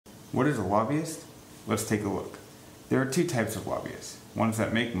What is a lobbyist? Let's take a look. There are two types of lobbyists, ones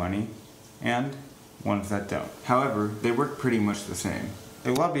that make money and ones that don't. However, they work pretty much the same.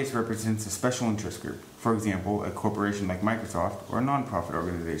 A lobbyist represents a special interest group, for example, a corporation like Microsoft or a non-profit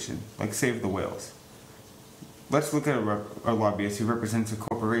organization like Save the Whales. Let's look at a lobbyist who represents a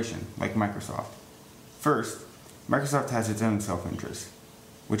corporation like Microsoft. First, Microsoft has its own self-interest,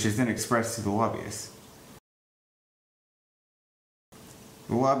 which is then expressed to the lobbyist.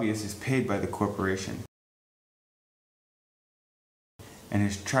 The lobbyist is paid by the corporation, and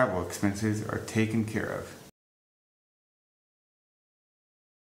his travel expenses are taken care of.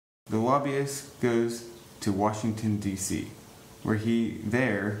 The lobbyist goes to Washington, D.C., where he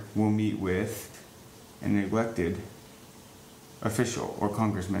there will meet with an elected official or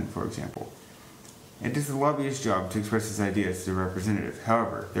congressman, for example. It is the lobbyist's job to express his ideas to the representative.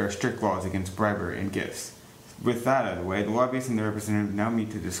 However, there are strict laws against bribery and gifts. With that out of the way, the lobbyist and the representative now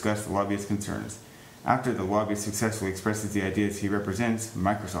meet to discuss the lobbyist's concerns. After the lobbyist successfully expresses the ideas he represents,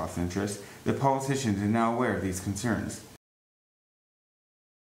 Microsoft's interests, the politician is now aware of these concerns.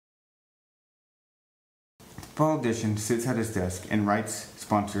 The politician sits at his desk and writes,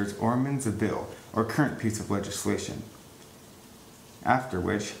 sponsors, or amends a bill or current piece of legislation. After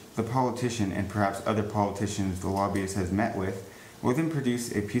which, the politician and perhaps other politicians the lobbyist has met with will then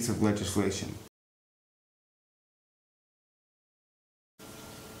produce a piece of legislation.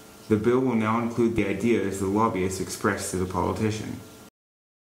 The bill will now include the ideas the lobbyist expressed to the politician.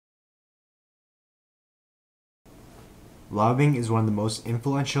 Lobbying is one of the most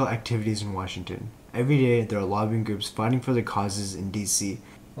influential activities in Washington. Every day, there are lobbying groups fighting for their causes in D.C.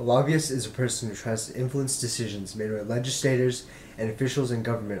 A lobbyist is a person who tries to influence decisions made by legislators and officials in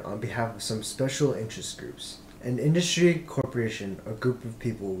government on behalf of some special interest groups. An industry, corporation, or group of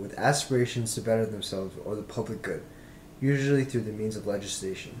people with aspirations to better themselves or the public good, usually through the means of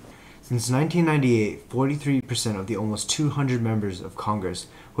legislation. Since 1998, 43% of the almost 200 members of Congress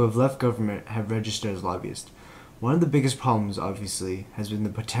who have left government have registered as lobbyists. One of the biggest problems, obviously, has been the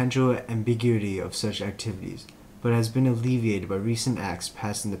potential ambiguity of such activities, but has been alleviated by recent acts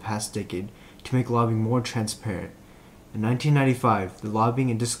passed in the past decade to make lobbying more transparent. In 1995, the Lobbying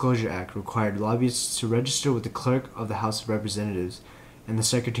and Disclosure Act required lobbyists to register with the Clerk of the House of Representatives and the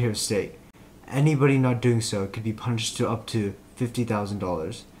Secretary of State. Anybody not doing so could be punished to up to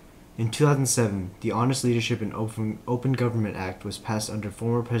 $50,000. In 2007, the Honest Leadership and Open Government Act was passed under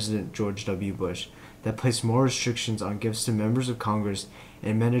former President George W. Bush that placed more restrictions on gifts to members of Congress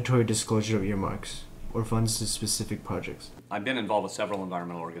and mandatory disclosure of earmarks or funds to specific projects. I've been involved with several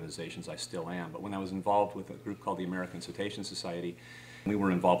environmental organizations, I still am, but when I was involved with a group called the American Cetacean Society, we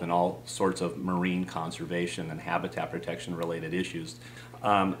were involved in all sorts of marine conservation and habitat protection related issues.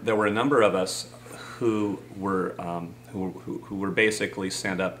 There were a number of us who were basically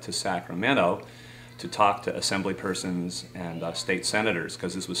sent up to Sacramento to talk to assembly persons and state senators,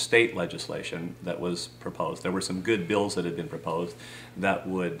 because this was state legislation that was proposed. There were some good bills that had been proposed that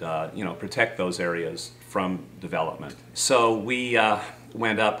would protect those areas from development. So we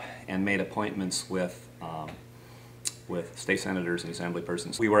went up and made appointments with state senators and assembly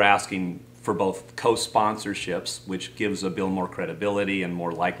persons. We were asking for both co-sponsorships, which gives a bill more credibility and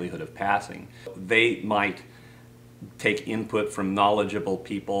more likelihood of passing. They might take input from knowledgeable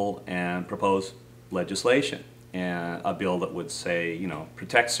people and propose legislation, and a bill that would say,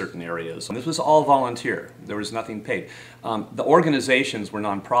 protect certain areas. And this was all volunteer. There was nothing paid. The organizations were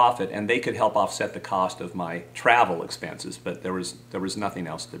nonprofit, and they could help offset the cost of my travel expenses, but there was nothing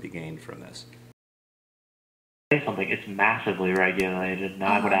else to be gained from this. Something, it's massively regulated, and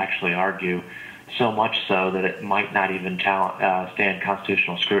I would actually argue so much so that it might not even stand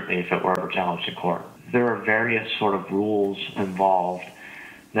constitutional scrutiny if it were ever challenged in court. There are various sort of rules involved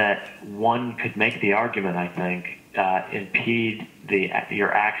that one could make the argument, I think, impede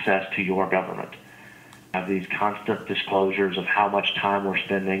your access to your government. Have these constant disclosures of how much time we're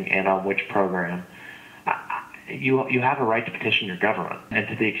spending and on which program. You have a right to petition your government, and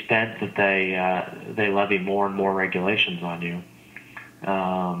to the extent that they levy more and more regulations on you,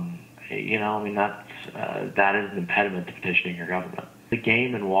 that is an impediment to petitioning your government. The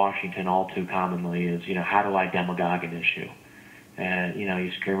game in Washington all too commonly is, how do I demagogue an issue? And,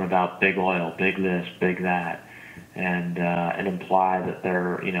 you scream about big oil, big this, big that, and imply that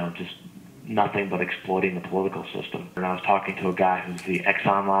they're, just nothing but exploiting the political system. And I was talking to a guy who's the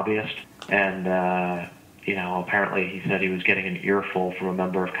Exxon lobbyist, and, apparently he said he was getting an earful from a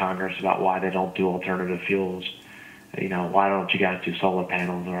member of Congress about why they don't do alternative fuels. Why don't you guys do solar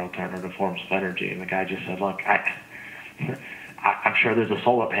panels or alternative forms of energy? And the guy just said, look, I'm sure there's a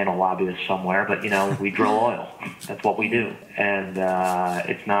solar panel lobbyist somewhere, but, we drill oil. That's what we do. And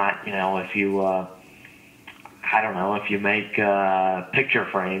it's not, if you, I don't know, if you make picture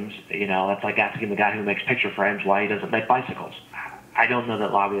frames, that's like asking the guy who makes picture frames why he doesn't make bicycles. I don't know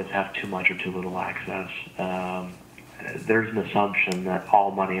that lobbyists have too much or too little access. There's an assumption that all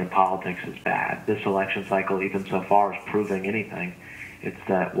money in politics is bad. This election cycle, even so far, is proving anything. It's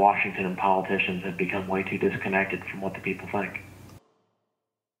that Washington and politicians have become way too disconnected from what the people think.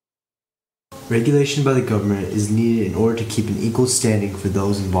 Regulation by the government is needed in order to keep an equal standing for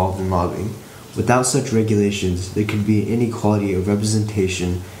those involved in lobbying. Without such regulations, there could be an inequality of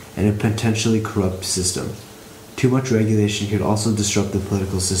representation and a potentially corrupt system. Too much regulation could also disrupt the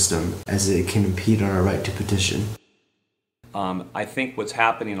political system, as it can impede on our right to petition. I think what's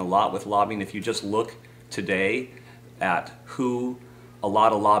happening a lot with lobbying, if you just look today at who a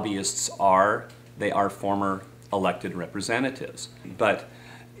lot of lobbyists are, they are former elected representatives. But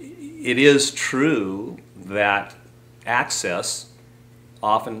it is true that access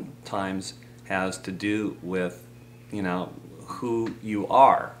oftentimes has to do with, who you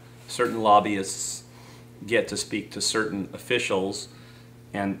are. Certain lobbyists get to speak to certain officials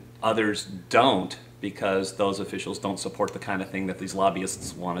and others don't, because those officials don't support the kind of thing that these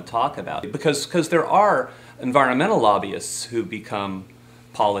lobbyists want to talk about. Because there are environmental lobbyists who become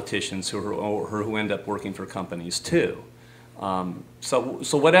politicians who end up working for companies too. So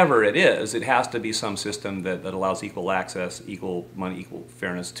whatever it is, it has to be some system that allows equal access, equal money, equal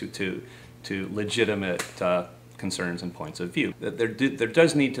fairness to legitimate concerns and points of view. There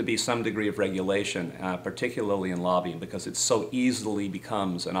does need to be some degree of regulation, particularly in lobbying, because it so easily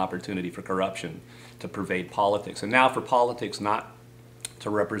becomes an opportunity for corruption to pervade politics. And now for politics not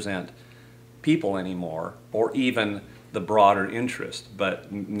to represent people anymore, or even the broader interest,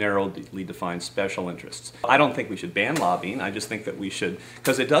 but narrowly defined special interests. I don't think we should ban lobbying. I just think that we should,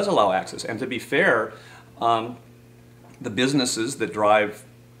 because it does allow access. And to be fair, the businesses that drive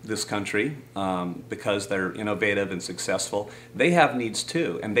this country, because they're innovative and successful, they have needs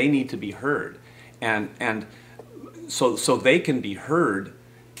too, and they need to be heard. And so they can be heard,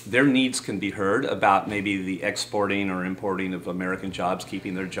 their needs can be heard about maybe the exporting or importing of American jobs,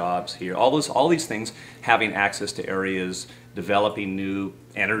 keeping their jobs here. All these things, having access to areas, developing new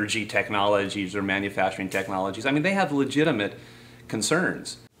energy technologies or manufacturing technologies. I mean, they have legitimate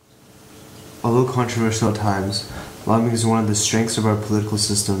concerns. Although controversial at times, lobbying is one of the strengths of our political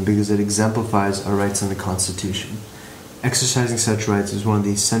system because it exemplifies our rights in the Constitution. Exercising such rights is one of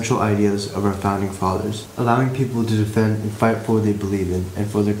the essential ideas of our founding fathers. Allowing people to defend and fight for what they believe in and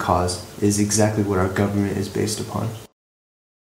for their cause is exactly what our government is based upon.